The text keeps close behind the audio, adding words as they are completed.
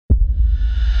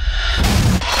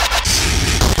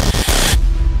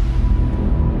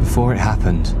Before it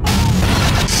happened,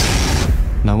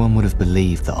 no one would have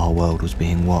believed that our world was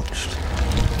being watched.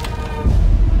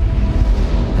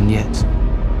 And yet,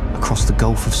 across the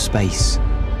gulf of space,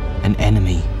 an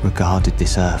enemy regarded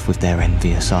this Earth with their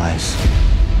envious eyes,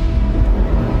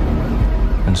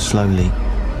 and slowly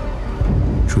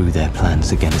drew their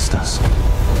plans against us.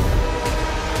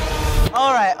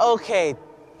 All right, okay,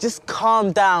 just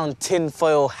calm down,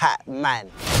 tinfoil hat man.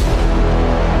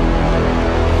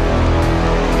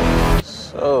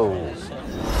 So...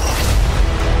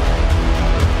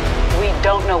 we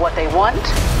don't know what they want.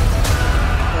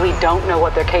 We don't know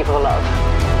what they're capable of.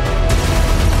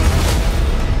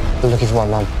 We're looking for my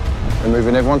mum. We're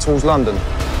moving everyone towards London.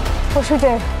 What should we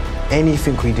do?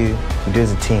 Anything we do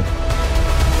as a team.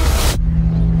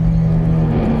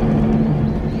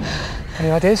 Any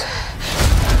ideas?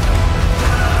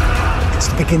 It's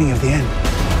the beginning of the end.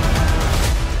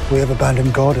 We have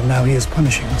abandoned God and now he is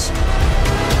punishing us.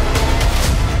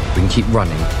 We can keep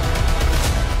running,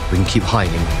 we can keep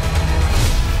hiding,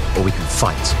 or we can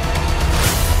fight.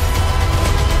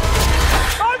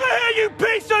 Over here, you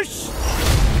piece of